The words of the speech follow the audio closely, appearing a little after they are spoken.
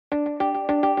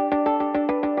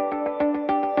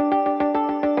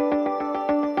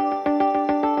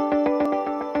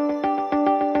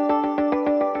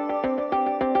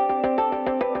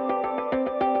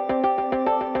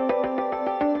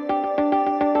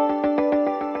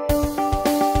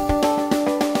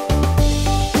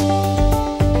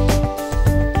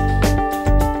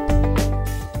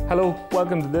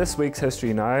welcome to this week's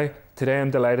History Now. Today I'm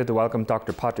delighted to welcome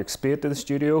Dr Patrick Speight to the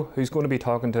studio, who's going to be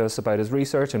talking to us about his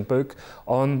research and book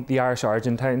on the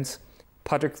Irish-Argentines.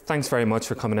 Patrick, thanks very much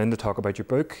for coming in to talk about your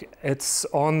book. It's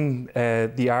on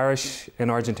the Irish in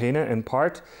Argentina in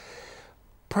part.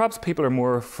 Perhaps people are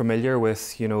more familiar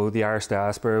with, the Irish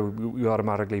diaspora. We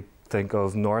automatically think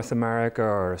of North America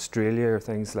or Australia or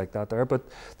things like that there, but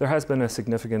there has been a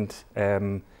significant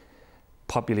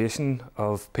population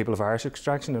of people of Irish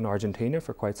extraction in Argentina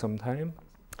for quite some time.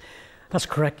 That's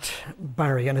correct,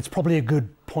 Barry, and it's probably a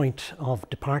good point of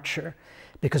departure,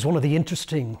 because one of the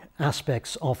interesting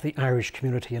aspects of the Irish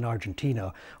community in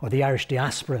Argentina, or the Irish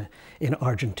diaspora in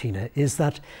Argentina, is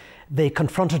that they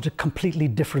confronted a completely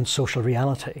different social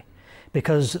reality.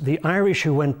 Because the Irish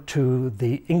who went to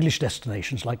the English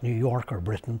destinations like New York or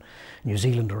Britain, New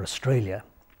Zealand or Australia,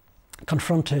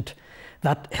 confronted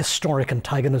that historic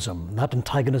antagonism. That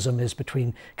antagonism is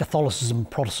between Catholicism and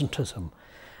Protestantism,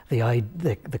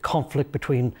 the conflict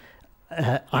between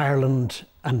Ireland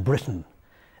and Britain.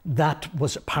 That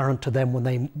was apparent to them when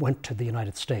they went to the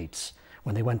United States,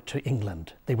 when they went to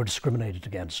England. They were discriminated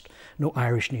against, no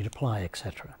Irish need apply,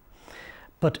 etc.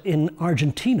 But in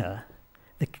Argentina,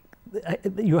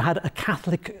 you had a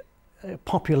Catholic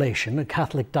population, a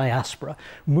Catholic diaspora,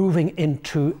 moving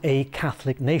into a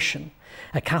Catholic nation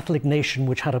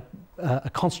which had a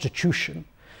constitution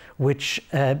which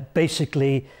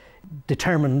basically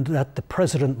determined that the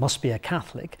president must be a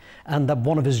Catholic and that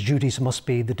one of his duties must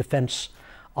be the defense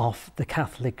of the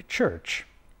Catholic Church.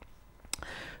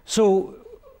 So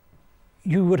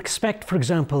you would expect, for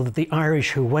example, that the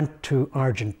Irish who went to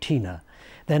Argentina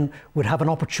then would have an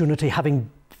opportunity, having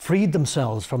freed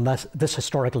themselves from this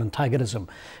historical antagonism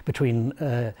between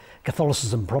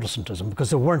Catholicism and Protestantism, because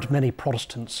there weren't many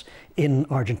Protestants in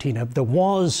Argentina. There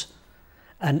was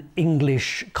an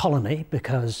English colony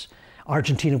because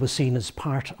Argentina was seen as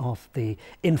part of the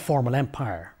informal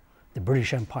empire, the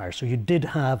British Empire. So you did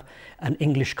have an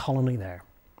English colony there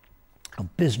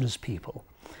of business people.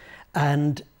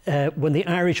 And when the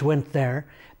Irish went there,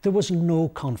 there was no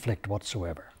conflict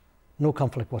whatsoever. No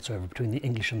conflict whatsoever between the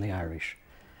English and the Irish.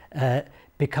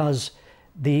 Because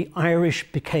the Irish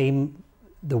became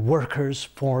the workers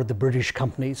for the British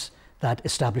companies that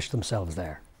established themselves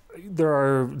there. There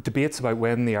are debates about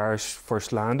when the Irish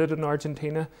first landed in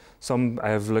Argentina.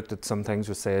 I've looked at some things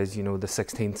which says, the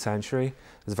 16th century.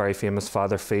 There's a very famous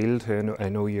Father Field, who I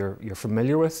know you're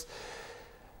familiar with.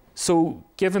 So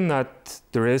given that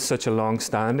there is such a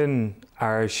long-standing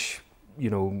Irish,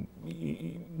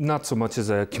 not so much as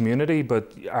a community,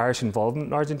 but Irish involvement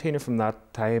in Argentina from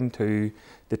that time to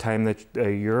the time that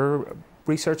your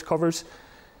research covers,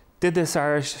 did this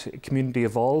Irish community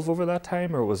evolve over that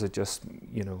time, or was it just,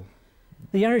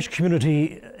 The Irish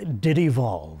community did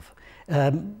evolve.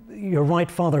 You're right,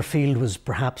 Father Field was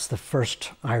perhaps the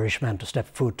first Irishman to step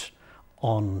foot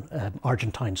on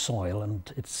Argentine soil,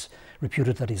 and it's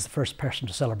reputed that he's the first person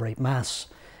to celebrate Mass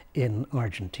in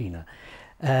Argentina.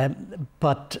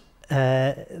 But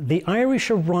the Irish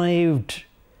arrived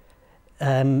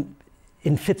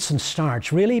in fits and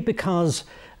starts, really because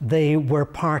they were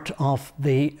part of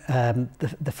the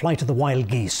flight of the wild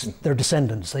geese, their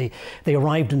descendants. They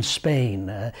arrived in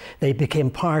Spain. They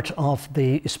became part of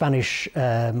the Spanish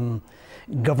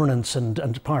governance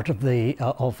and part of the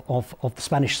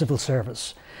Spanish civil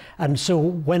service. And so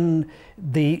when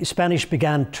the Spanish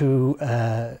began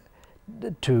to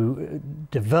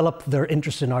develop their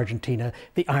interest in Argentina,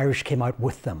 the Irish came out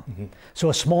with them. Mm-hmm. So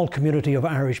a small community of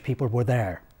Irish people were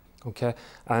there. Okay,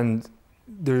 and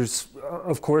there's,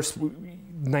 of course,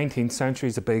 19th century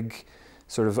is a big,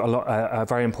 a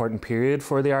very important period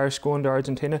for the Irish going to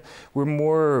Argentina. We're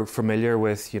more familiar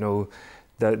with,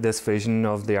 this vision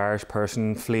of the Irish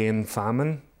person fleeing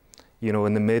famine,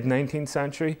 in the mid-19th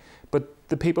century. But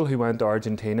the people who went to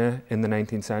Argentina in the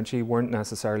 19th century weren't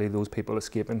necessarily those people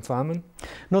escaping famine.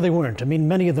 No, they weren't. I mean,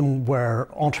 many of them were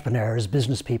entrepreneurs,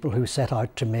 business people who set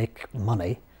out to make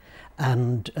money.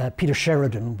 And Peter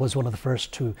Sheridan was one of the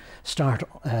first to start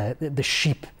the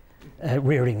sheep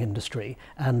rearing industry,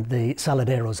 and the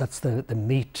saladeros, that's the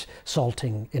meat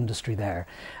salting industry there.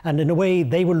 And in a way,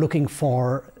 they were looking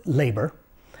for labour,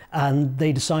 and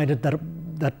they decided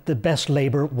that the best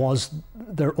labour was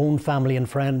their own family and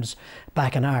friends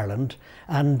back in Ireland,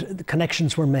 and the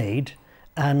connections were made,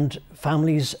 and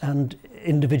families and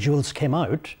individuals came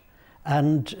out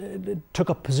and took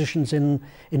up positions in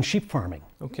sheep farming.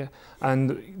 Okay,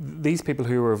 and these people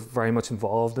who were very much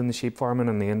involved in the sheep farming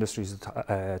and the industries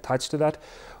attached to that,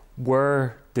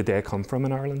 where did they come from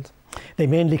in Ireland? They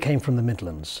mainly came from the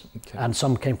Midlands, okay, and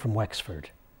some came from Wexford.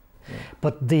 Yeah.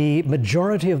 But the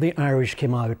majority of the Irish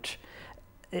came out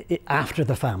after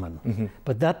the famine.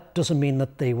 But that doesn't mean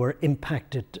that they were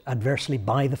impacted adversely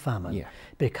by the famine,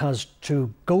 because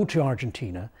to go to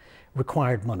Argentina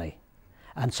required money.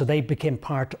 And so they became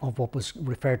part of what was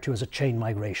referred to as a chain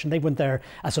migration. They went there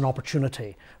as an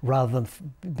opportunity rather than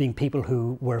being people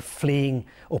who were fleeing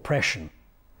oppression.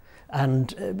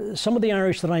 And some of the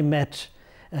Irish that I met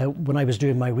when I was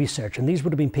doing my research, and these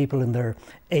would have been people in their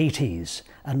 80s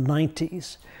and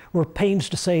 90s, were pains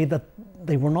to say that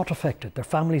they were not affected. Their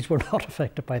families were not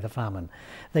affected by the famine.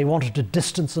 They wanted to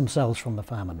distance themselves from the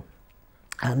famine.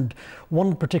 And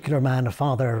one particular man, a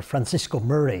Father Francisco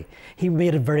Murray, he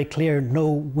made it very clear,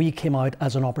 no, we came out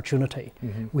as an opportunity.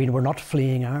 We were not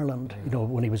fleeing Ireland, you know,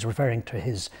 when he was referring to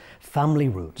his family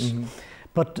roots.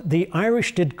 But the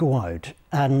Irish did go out,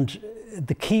 and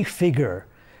the key figure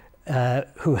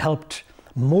who helped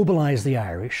mobilize the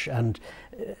Irish and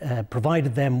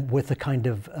provided them with a kind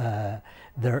of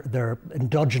their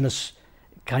endogenous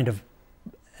kind of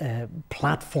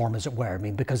platform, as it were. I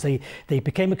mean, because they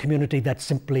became a community that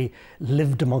simply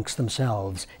lived amongst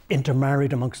themselves,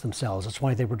 intermarried amongst themselves. That's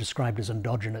why they were described as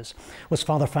endogenous. Was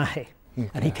Father Fahey,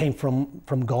 and he came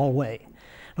from Galway.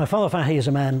 Now, Father Fahey is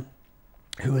a man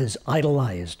who is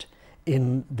idolized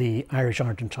in the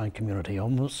Irish-Argentine community.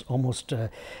 Almost,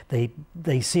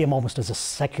 they see him almost as a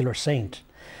secular saint.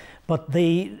 But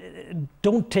they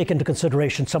don't take into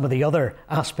consideration some of the other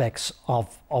aspects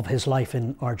of his life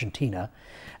in Argentina.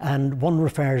 And one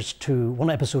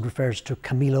episode refers to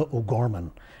Camilo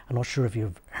O'Gorman. I'm not sure if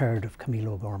you've heard of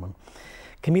Camilo O'Gorman.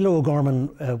 Camilo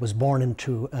O'Gorman was born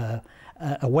into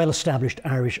a well-established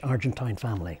Irish-Argentine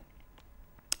family.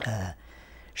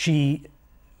 She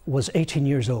was 18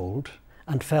 years old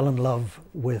and fell in love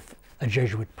with a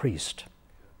Jesuit priest.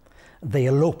 They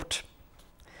eloped.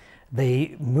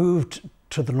 They moved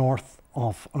to the north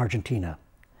of Argentina.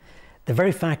 The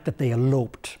very fact that they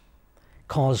eloped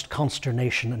caused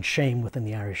consternation and shame within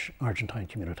the Irish-Argentine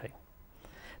community.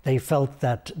 They felt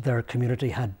that their community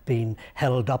had been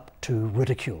held up to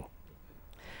ridicule.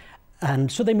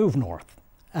 And so they moved north,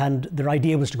 and their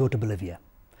idea was to go to Bolivia.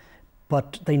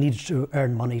 But they needed to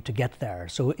earn money to get there.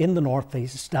 So in the north, they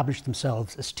established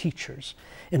themselves as teachers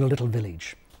in a little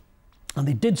village. And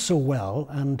they did so well,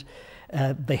 and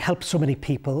they helped so many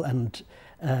people, and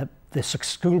the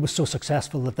school was so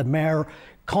successful that the mayor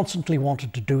constantly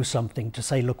wanted to do something to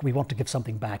say, look, we want to give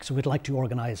something back, so we'd like to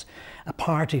organize a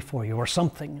party for you or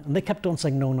something. And they kept on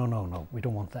saying, no, no, no, no, we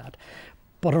don't want that.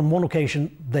 But on one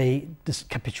occasion, they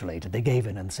capitulated. They gave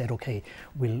in and said, okay,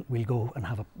 we'll go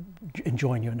and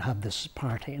join you and have this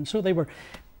party. And so they were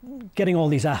getting all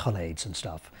these accolades and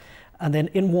stuff. And then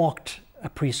in walked a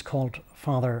priest called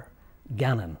Father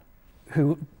Gannon,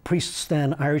 who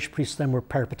Irish priests then were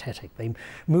peripatetic. They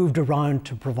moved around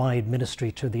to provide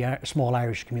ministry to the small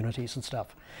Irish communities and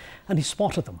stuff. And he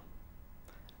spotted them,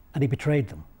 and he betrayed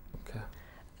them. Okay.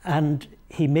 And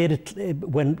he made it,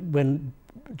 when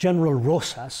General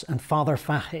Rosas and Father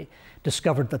Fahey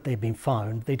discovered that they'd been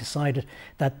found, they decided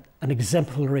that an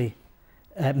exemplary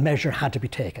measure had to be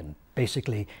taken.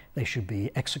 Basically, they should be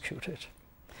executed.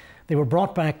 They were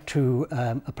brought back to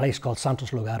a place called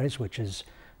Santos Lugares, which is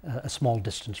a small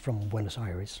distance from Buenos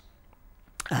Aires.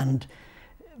 And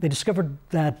they discovered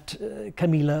that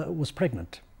Camila was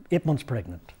pregnant, 8 months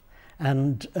pregnant.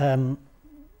 And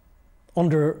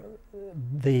under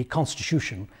the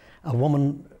Constitution, a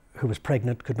woman who was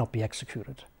pregnant could not be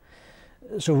executed.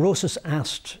 So Rosas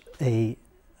asked an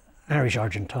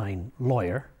Irish-Argentine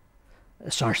lawyer,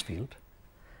 Sarsfield,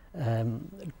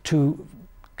 to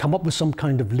come up with some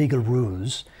kind of legal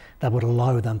ruse that would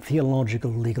allow them,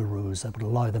 theological legal ruse, that would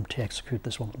allow them to execute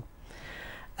this woman.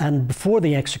 And before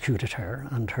they executed her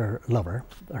and her lover,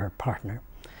 her partner,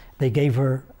 they gave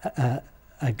her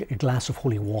a glass of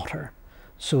holy water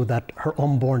so that her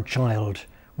unborn child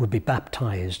would be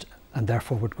baptized and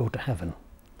therefore would go to heaven.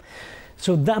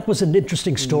 So that was an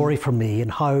interesting story for me,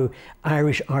 and how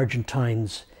Irish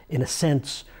Argentines, in a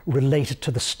sense, related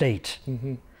to the state.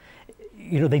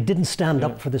 You know, they didn't stand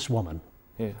up for this woman.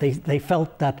 They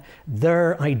felt that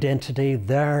their identity,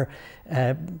 their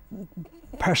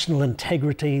personal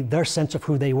integrity, their sense of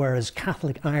who they were as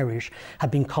Catholic Irish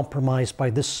had been compromised by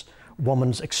this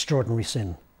woman's extraordinary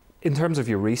sin. In terms of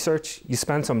your research, you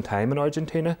spent some time in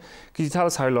Argentina. Could you tell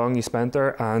us how long you spent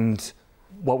there and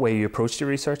what way you approached your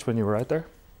research when you were out there?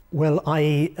 Well,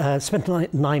 I spent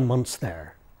 9 months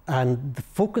there, and the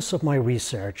focus of my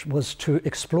research was to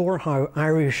explore how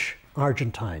Irish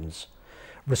Argentines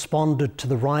responded to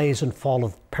the rise and fall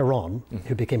of Perón,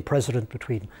 who became president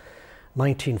between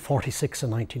 1946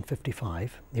 and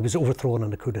 1955. He was overthrown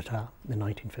in a coup d'etat in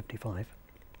 1955.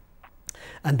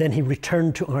 And then he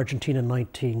returned to Argentina in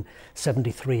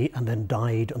 1973 and then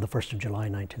died on the 1st of July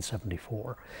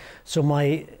 1974. So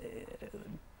my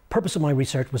purpose of my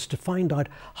research was to find out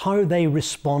how they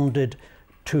responded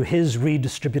to his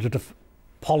redistributive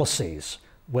policies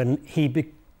when he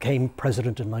became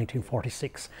president in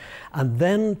 1946, and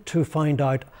then to find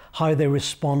out how they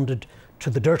responded to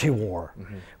the Dirty War,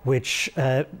 which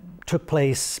took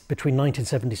place between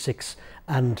 1976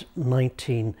 and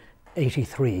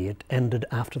 1983. It ended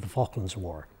after the Falklands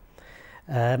War.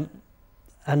 And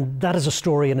that is a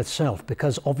story in itself,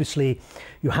 because obviously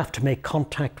you have to make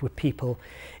contact with people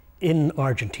in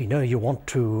Argentina. You want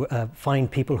to find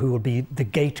people who will be the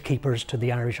gatekeepers to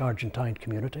the Irish-Argentine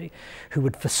community, who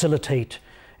would facilitate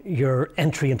your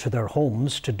entry into their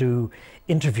homes to do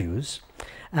interviews.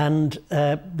 And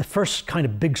the first kind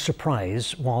of big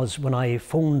surprise was when I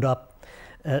phoned up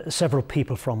several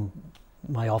people from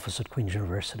my office at Queen's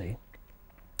University.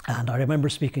 And I remember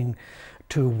speaking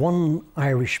to one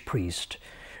Irish priest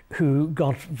who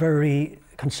got very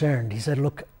concerned. He said,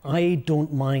 "Look, I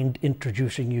don't mind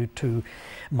introducing you to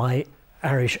my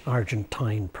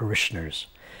Irish-Argentine parishioners,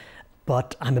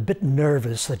 but I'm a bit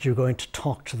nervous that you're going to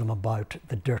talk to them about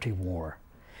the Dirty War.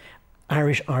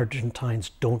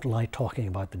 Irish-Argentines don't like talking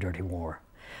about the Dirty War.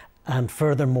 And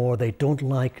furthermore, they don't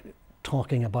like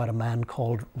talking about a man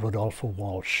called Rodolfo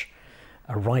Walsh,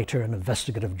 a writer and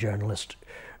investigative journalist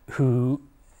who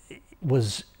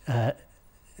was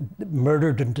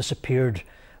murdered and disappeared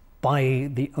by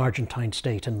the Argentine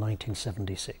state in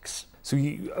 1976. So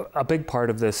a big part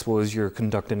of this was you're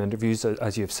conducting interviews,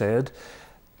 as you've said.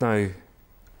 Now,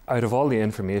 out of all the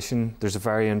information, there's a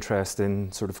very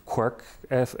interesting sort of quirk,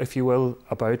 if you will,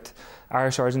 about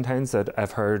Irish-Argentines that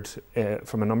I've heard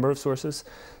from a number of sources,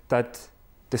 that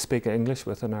they speak English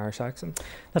with an Irish accent.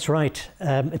 That's right.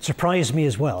 It surprised me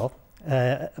as well.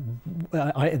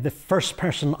 The first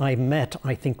person I met,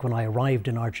 I think, when I arrived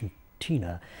in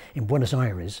Argentina, in Buenos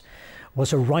Aires,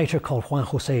 was a writer called Juan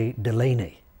José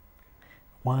Delaney.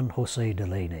 Juan José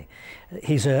Delaney.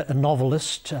 He's a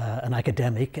novelist, an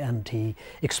academic, and he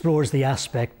explores the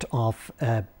aspect of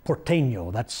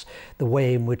porteño. That's the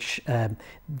way in which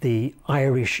the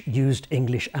Irish used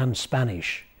English and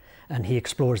Spanish. And he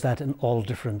explores that in all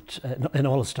different, in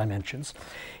all its dimensions.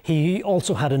 He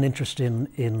also had an interest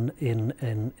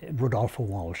in Rodolfo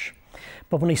Walsh.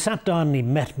 But when he sat down and he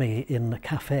met me in a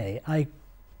cafe, I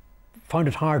found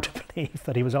it hard to believe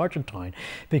that he was Argentine,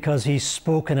 because he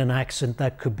spoke in an accent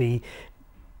that could be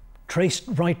traced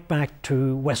right back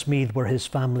to Westmeath, where his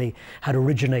family had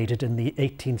originated in the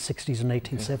 1860s and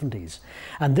 1870s.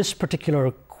 And this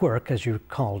particular quirk, as you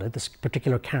called it, this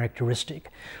particular characteristic,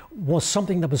 was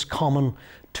something that was common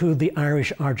to the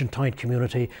Irish-Argentine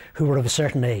community who were of a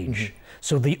certain age.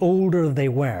 So the older they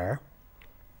were,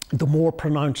 the more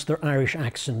pronounced their Irish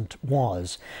accent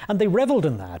was. And they revelled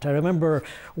in that. I remember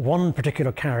one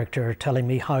particular character telling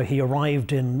me how he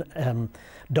arrived in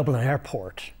Dublin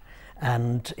Airport,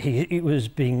 and he was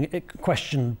being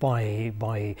questioned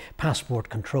by passport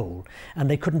control, and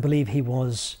they couldn't believe he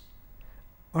was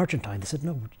Argentine. They said,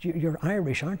 "No, you're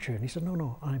Irish, aren't you?" And he said,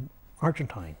 "No, I'm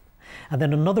Argentine." And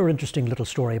then another interesting little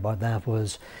story about that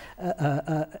was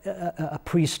a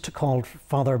priest called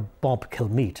Father Bob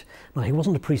Kilmeet. Now, he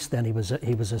wasn't a priest then, he was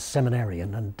a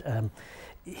seminarian, and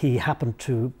he happened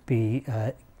to be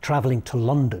travelling to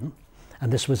London,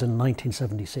 and this was in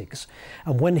 1976.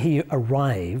 And when he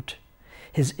arrived,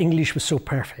 his English was so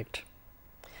perfect,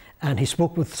 and he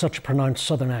spoke with such a pronounced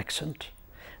southern accent,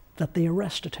 that they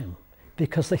arrested him,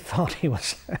 because they thought he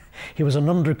was an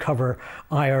undercover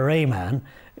IRA man,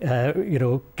 you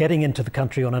know, getting into the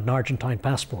country on an Argentine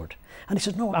passport. And he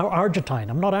said, "No, I'm Argentine,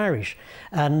 I'm not Irish."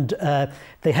 And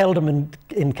they held him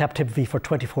in captivity for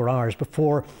 24 hours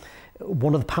before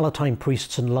one of the Palatine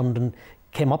priests in London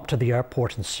came up to the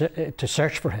airport and to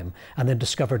search for him, and then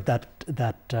discovered that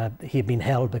he had been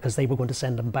held because they were going to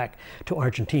send him back to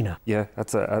Argentina. Yeah,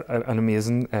 that's an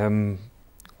amazing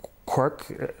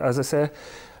quirk, as I say.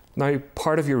 Now,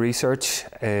 part of your research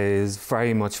is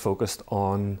very much focused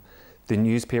on the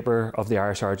newspaper of the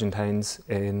Irish-Argentines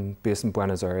based in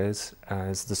Buenos Aires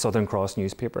as the Southern Cross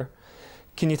newspaper.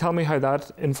 Can you tell me how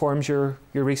that informs your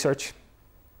research?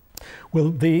 Well,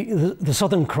 the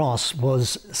Southern Cross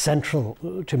was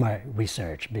central to my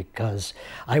research, because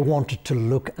I wanted to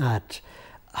look at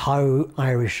how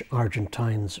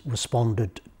Irish-Argentines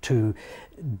responded to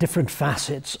different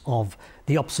facets of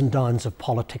the ups and downs of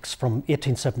politics from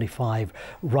 1875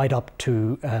 right up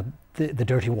to the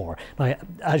Dirty War. Now,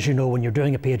 as you know, when you're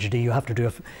doing a PhD, you have to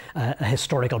do a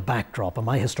historical backdrop, and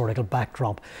my historical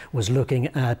backdrop was looking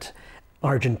at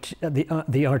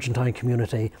the Argentine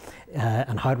community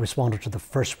and how it responded to the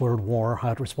First World War,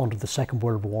 how it responded to the Second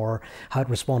World War, how it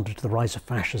responded to the rise of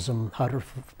fascism, how it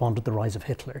responded to the rise of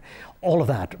Hitler. All of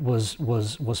that was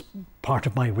part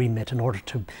of my remit in order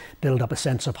to build up a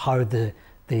sense of how the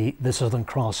Southern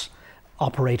Cross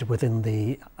operated within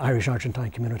the Irish-Argentine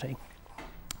community.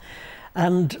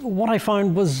 And what I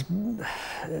found was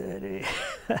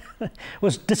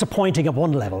was disappointing at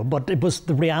one level, but it was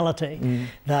the reality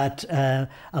that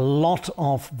a lot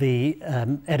of the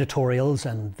editorials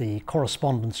and the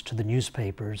correspondence to the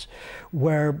newspapers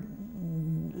were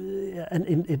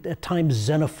at times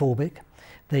xenophobic.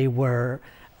 They were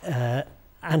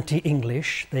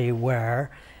anti-English. They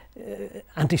were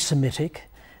anti-Semitic.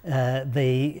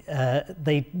 They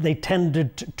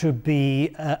tended to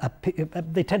be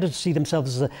they tended to see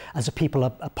themselves as a people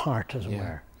apart, as it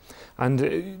were.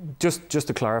 And just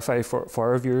to clarify for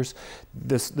our viewers,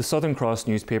 the Southern Cross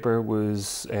newspaper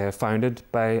was founded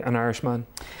by an Irishman.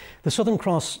 The Southern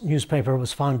Cross newspaper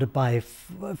was founded by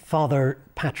Father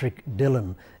Patrick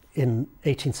Dillon in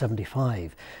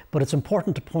 1875. But it's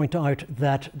important to point out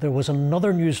that there was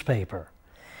another newspaper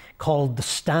called The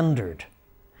Standard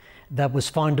that was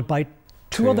founded by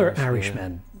two other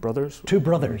Irishmen. Brothers? Two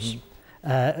brothers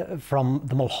from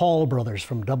the Mulhall brothers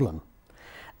from Dublin.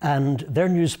 And their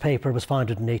newspaper was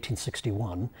founded in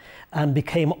 1861 and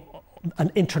became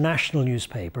an international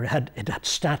newspaper. It had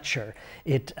stature,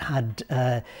 it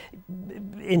had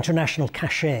international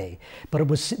cachet, but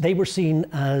they were seen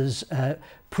as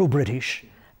pro-British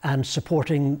and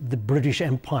supporting the British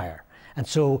Empire. And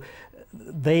so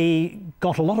they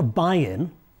got a lot of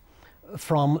buy-in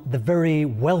from the very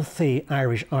wealthy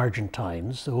Irish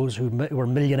Argentines, those who were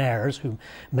millionaires who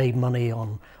made money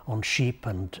on sheep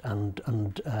and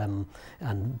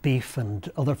beef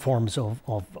and other forms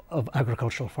of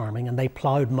agricultural farming, and they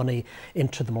ploughed money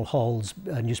into the Mulhall's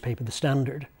newspaper, The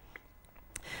Standard.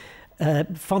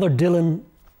 Father Dillon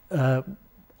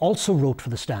also wrote for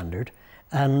The Standard,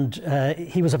 and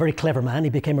he was a very clever man. He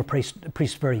became a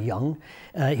priest very young.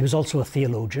 He was also a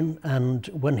theologian, and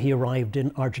when he arrived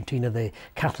in Argentina, the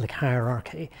Catholic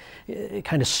hierarchy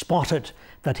kind of spotted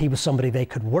that he was somebody they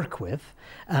could work with.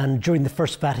 And during the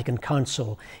First Vatican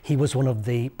Council, he was one of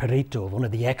the perito, one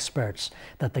of the experts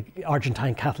that the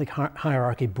Argentine Catholic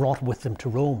hierarchy brought with them to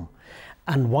Rome.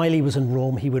 And while he was in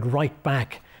Rome, he would write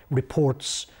back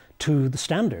reports to The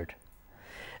Standard.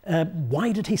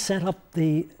 Why did he set up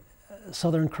the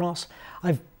Southern Cross?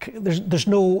 There's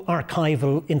no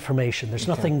archival information. There's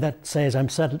nothing that says I'm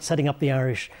setting up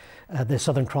the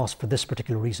Southern Cross for this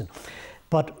particular reason.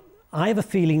 But I have a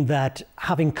feeling that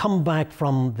having come back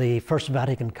from the First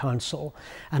Vatican Council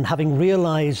and having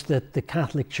realized that the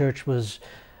Catholic Church was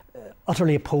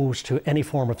utterly opposed to any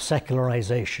form of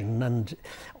secularization and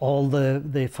all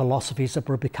the philosophies that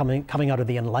were coming out of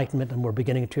the Enlightenment and were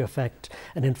beginning to affect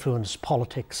and influence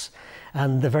politics,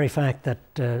 and the very fact that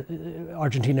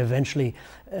Argentina eventually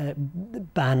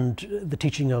banned the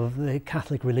teaching of the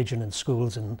Catholic religion in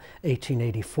schools in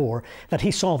 1884, that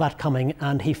he saw that coming,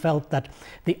 and he felt that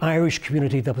the Irish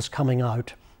community that was coming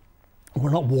out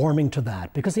were not warming to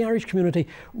that, because the Irish community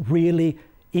really,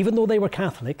 even though they were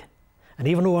Catholic, and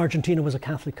even though Argentina was a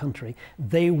Catholic country,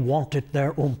 they wanted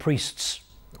their own priests.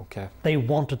 Okay. They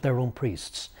wanted their own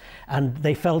priests. And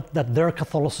they felt that their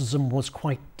Catholicism was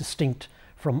quite distinct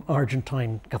from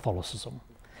Argentine Catholicism.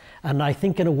 And I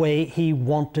think in a way he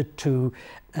wanted to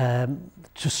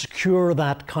secure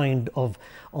that kind of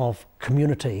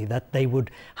community, that they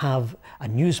would have a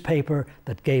newspaper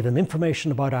that gave them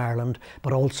information about Ireland,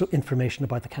 but also information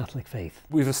about the Catholic faith.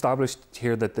 We've established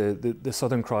here that the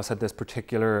Southern Cross had this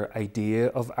particular idea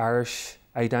of Irish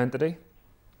identity.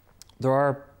 There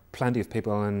are plenty of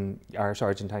people in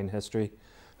Irish-Argentine history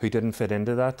who didn't fit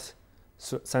into that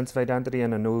sense of identity,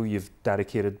 and I know you've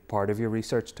dedicated part of your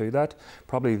research to that.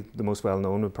 Probably the most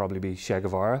well-known would probably be Che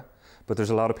Guevara, but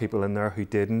there's a lot of people in there who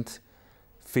didn't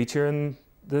feature in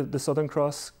the Southern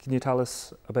Cross. Can you tell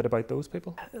us a bit about those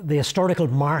people? The historical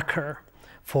marker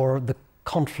for the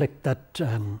conflict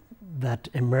that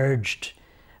emerged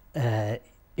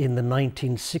in the late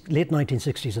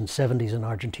 1960s and 70s in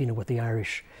Argentina with the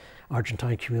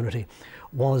Irish-Argentine community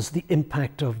was the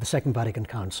impact of the Second Vatican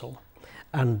Council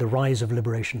and the rise of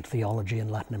liberation theology in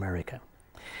Latin America.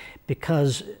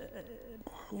 Because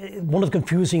one of the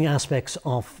confusing aspects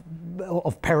of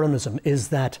Peronism is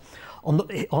that on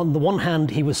the one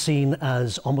hand he was seen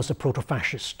as almost a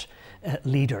proto-fascist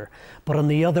leader, but on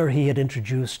the other he had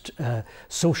introduced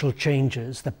social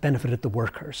changes that benefited the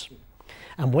workers.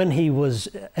 And when he was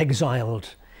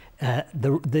exiled that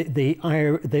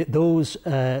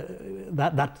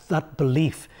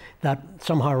belief that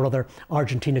somehow or other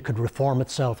Argentina could reform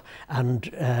itself and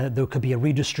there could be a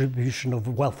redistribution of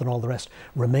wealth and all the rest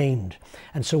remained.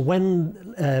 And so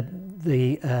when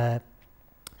the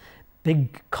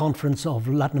big conference of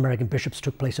Latin American bishops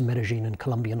took place in Medellin in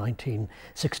Colombia in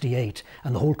 1968,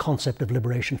 and the whole concept of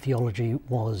liberation theology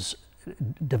was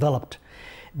developed,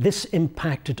 this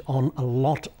impacted on a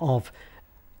lot of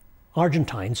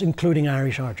Argentines, including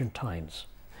Irish Argentines,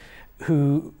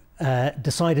 who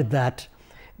decided that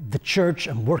the church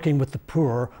and working with the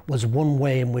poor was one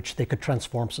way in which they could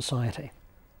transform society.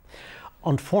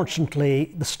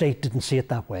 Unfortunately, the state didn't see it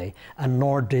that way, and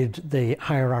nor did the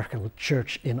hierarchical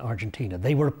church in Argentina.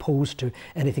 They were opposed to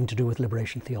anything to do with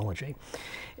liberation theology.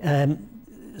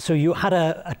 So you had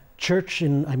a church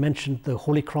I mentioned the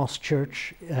Holy Cross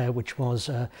Church, which was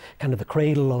kind of the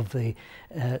cradle of the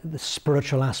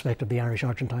spiritual aspect of the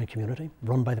Irish-Argentine community,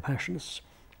 run by the Passionists.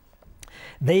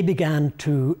 They began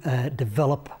to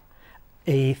develop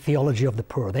a theology of the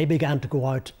poor. They began to go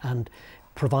out and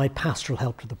provide pastoral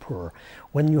help to the poor.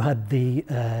 When you had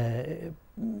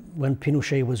when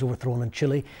Pinochet was overthrown in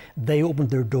Chile, they opened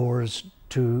their doors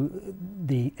to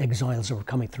the exiles that were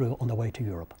coming through on their way to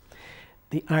Europe.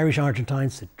 The Irish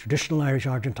Argentines, the traditional Irish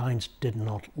Argentines, did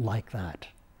not like that.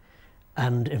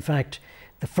 And in fact,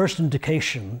 the first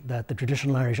indication that the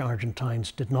traditional Irish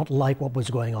Argentines did not like what was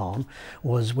going on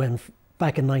was when,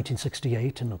 back in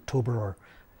 1968, in October,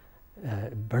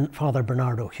 Father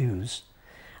Bernardo Hughes,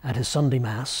 at his Sunday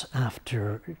Mass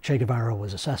after Che Guevara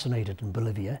was assassinated in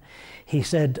Bolivia, he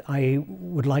said, I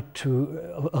would like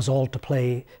us all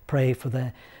to pray for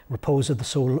the repose of the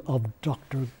soul of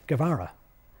Dr. Guevara.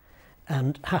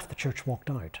 And half the church walked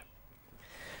out.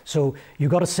 So you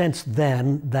got a sense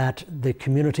then that the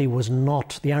community was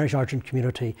not, the Irish Argentine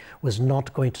community was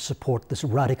not going to support this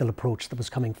radical approach that was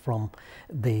coming from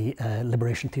the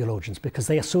liberation theologians, because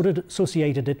they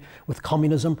associated it with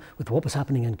communism, with what was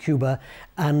happening in Cuba,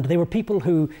 and they were people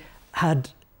who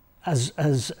had, as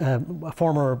a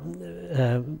former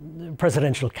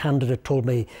presidential candidate told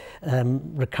me,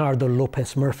 Ricardo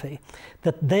Lopez Murphy,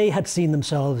 that they had seen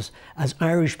themselves as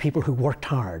Irish people who worked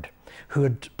hard, who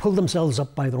had pulled themselves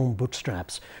up by their own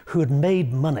bootstraps, who had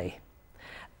made money,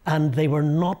 and they were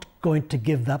not going to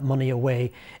give that money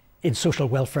away in social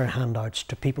welfare handouts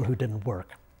to people who didn't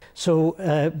work. So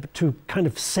to kind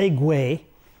of segue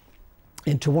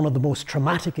into one of the most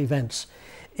traumatic events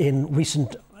in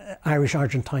recent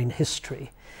Irish-Argentine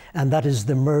history, and that is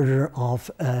the murder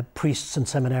of priests and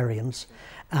seminarians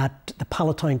at the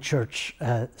Palatine Church,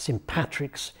 St.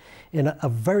 Patrick's, in a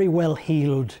very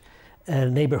well-heeled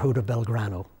neighbourhood of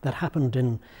Belgrano. That happened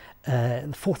in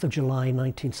the 4th of July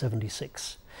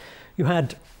 1976. You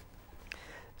had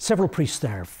several priests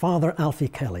there, Father Alfie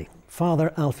Kelly,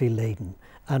 Father Alfie Leyden,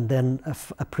 and then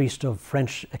a priest of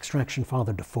French extraction,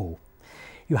 Father Defoe.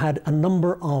 You had a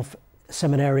number of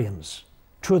seminarians,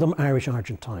 two of them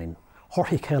Irish-Argentine,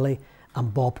 Jorge Kelly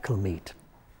and Bob Kilmeade.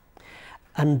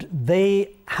 And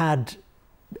they had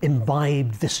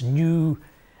imbibed this new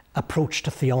approach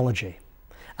to theology,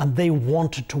 and they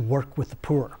wanted to work with the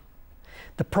poor.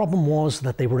 The problem was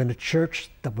that they were in a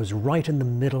church that was right in the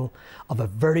middle of a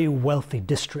very wealthy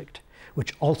district,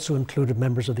 which also included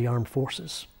members of the armed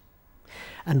forces.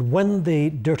 And when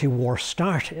the Dirty War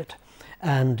started,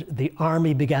 and the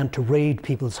army began to raid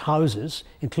people's houses,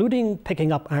 including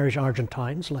picking up Irish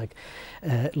Argentines like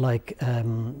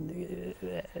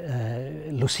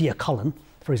Lucia Cullen,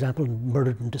 for example,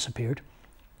 murdered and disappeared.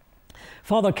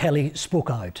 Father Kelly spoke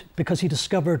out because he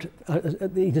discovered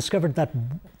that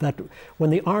when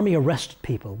the army arrested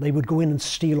people, they would go in and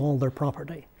steal all their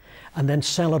property and then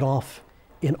sell it off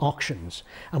in auctions.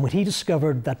 And when he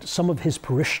discovered that some of his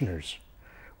parishioners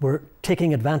were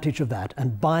taking advantage of that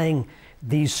and buying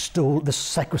this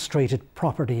sequestrated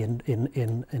property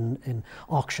in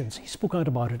auctions, he spoke out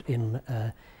about it in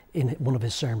one of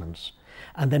his sermons.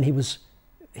 And then he was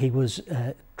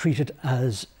treated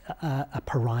as a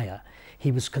pariah.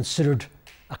 He was considered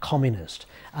a communist.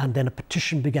 And then a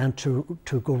petition began to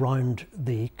go around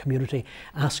the community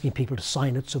asking people to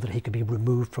sign it so that he could be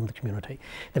removed from the community.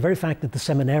 The very fact that the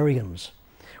seminarians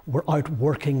were out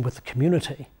working with the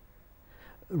community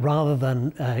rather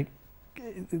than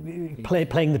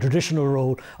playing the traditional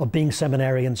role of being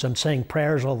seminarians and saying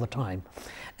prayers all the time,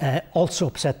 also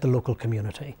upset the local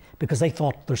community because they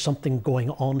thought there's something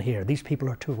going on here. These people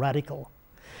are too radical.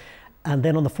 And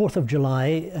then on the 4th of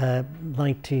July,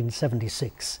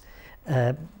 1976,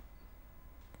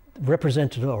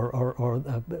 represented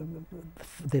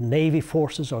the Navy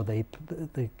forces, or the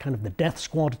kind of the death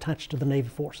squad attached to the Navy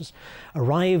forces,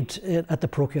 arrived at the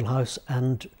parochial house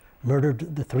and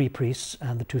murdered the 3 priests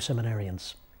and the 2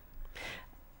 seminarians.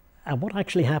 And what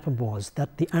actually happened was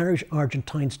that the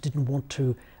Irish-Argentines didn't want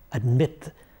to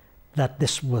admit that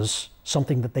this was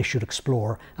something that they should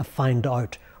explore and find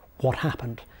out what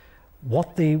happened.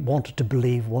 What they wanted to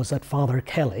believe was that Father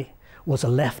Kelly was a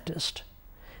leftist,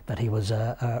 that he was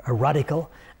a radical,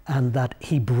 and that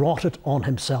he brought it on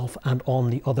himself and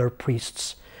on the other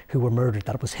priests who were murdered,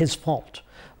 that it was his fault,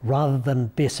 rather than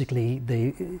basically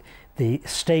the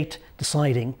state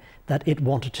deciding that it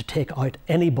wanted to take out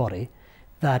anybody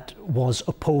that was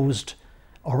opposed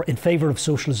or in favour of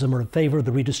socialism or in favour of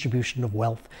the redistribution of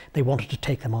wealth. They wanted to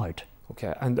take them out.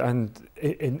 Okay, and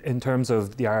in terms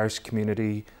of the Irish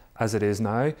community as it is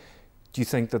now, do you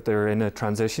think that they're in a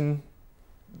transition,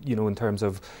 you know, in terms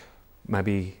of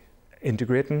maybe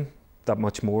integrating that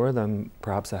much more than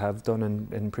perhaps they have done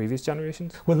in previous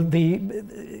generations? Well, I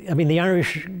mean, the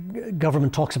Irish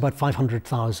government talks about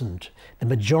 500,000. The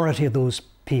majority of those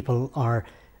people are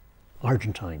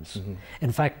Argentines. Mm-hmm.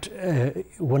 In fact,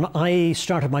 when I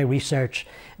started my research,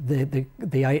 the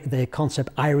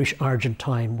concept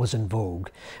Irish-Argentine was in vogue,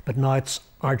 but now it's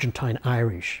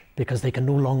Argentine-Irish, because they can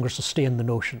no longer sustain the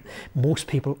notion. Most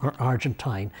people are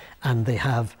Argentine and they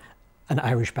have an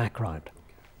Irish background.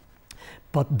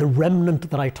 But the remnant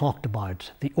that I talked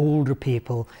about, the older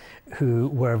people who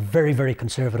were very, very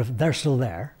conservative, they're still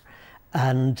there,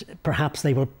 and perhaps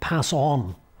they will pass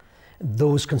on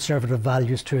those conservative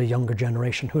values to a younger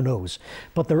generation, who knows.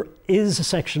 But there is a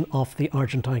section of the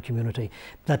Argentine community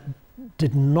that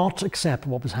did not accept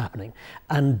what was happening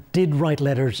and did write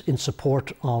letters in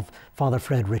support of Father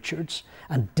Fred Richards,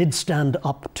 and did stand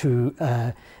up to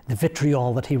the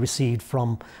vitriol that he received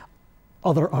from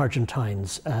other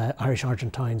Argentines,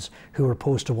 Irish-Argentines, who were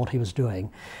opposed to what he was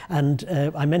doing. And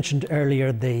I mentioned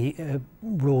earlier the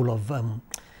role of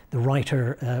the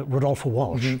writer Rodolfo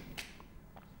Walsh. Mm-hmm.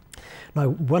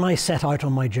 Now, when I set out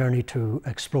on my journey to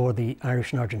explore the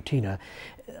Irish and Argentina,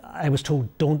 I was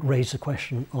told, don't raise the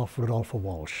question of Rodolfo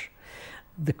Walsh.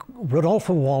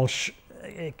 Rodolfo Walsh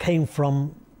came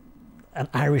from an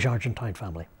Irish-Argentine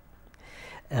family.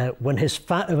 When his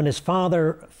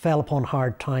father fell upon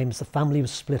hard times, the family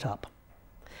was split up,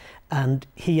 and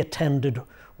he attended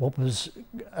what was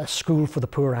a school for the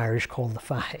poor Irish called the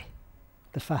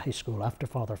Fahy School, after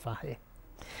Father Fahy.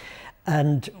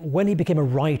 And when he became a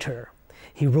writer,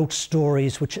 he wrote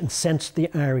stories which incensed the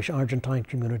Irish-Argentine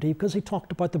community, because he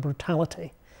talked about the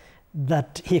brutality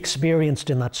that he experienced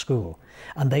in that school,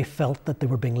 and they felt that they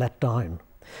were being let down.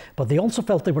 But they also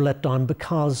felt they were let down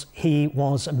because he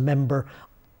was a member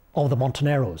of the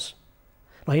Montoneros.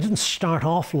 Now, he didn't start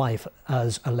off life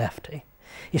as a lefty.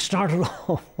 He started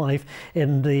off life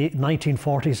in the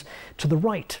 1940s to the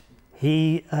right.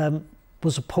 He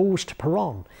was opposed to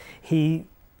Perón. He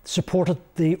supported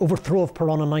the overthrow of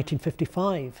Perón in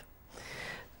 1955.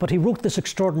 But he wrote this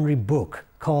extraordinary book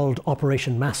called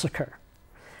Operation Massacre.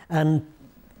 And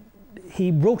he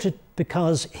wrote it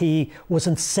because he was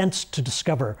incensed to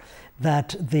discover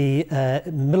that the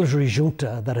military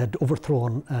junta that had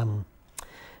overthrown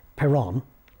Perón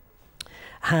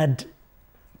had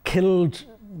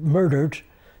murdered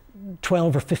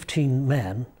 12 or 15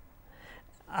 men,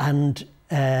 and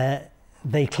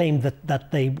they claimed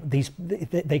that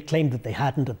they claimed that they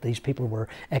hadn't, that these people were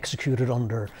executed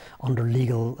under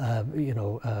legal,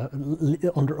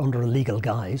 under a legal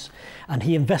guise, and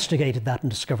he investigated that and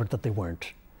discovered that they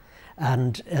weren't,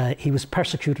 and he was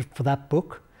persecuted for that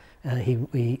book.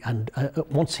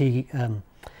 Once he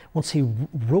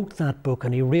wrote that book,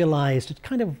 and he realized it,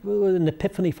 kind of an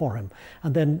epiphany for him,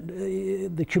 and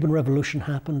then the Cuban Revolution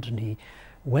happened, and he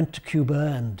went to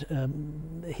Cuba, and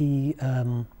he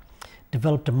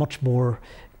developed a much more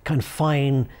kind of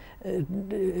fine,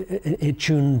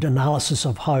 tuned analysis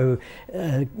of how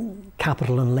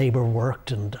capital and labour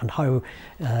worked, and how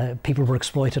people were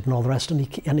exploited and all the rest. And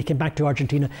he came back to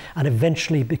Argentina and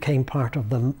eventually became part of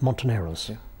the Montoneros.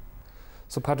 Yeah.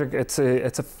 So Patrick, it's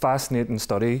a fascinating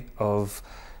study of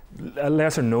a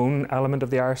lesser known element of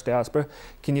the Irish diaspora.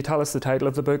 Can you tell us the title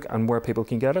of the book and where people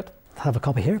can get it? I have a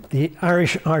copy here. The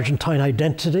Irish-Argentine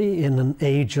Identity in an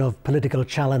Age of Political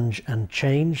Challenge and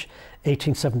Change,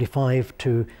 1875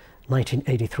 to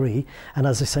 1983. And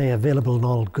as I say, available in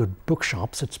all good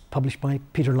bookshops. It's published by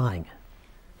Peter Lang.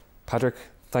 Patrick,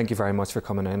 thank you very much for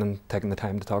coming in and taking the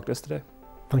time to talk to us today.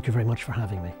 Thank you very much for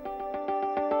having me.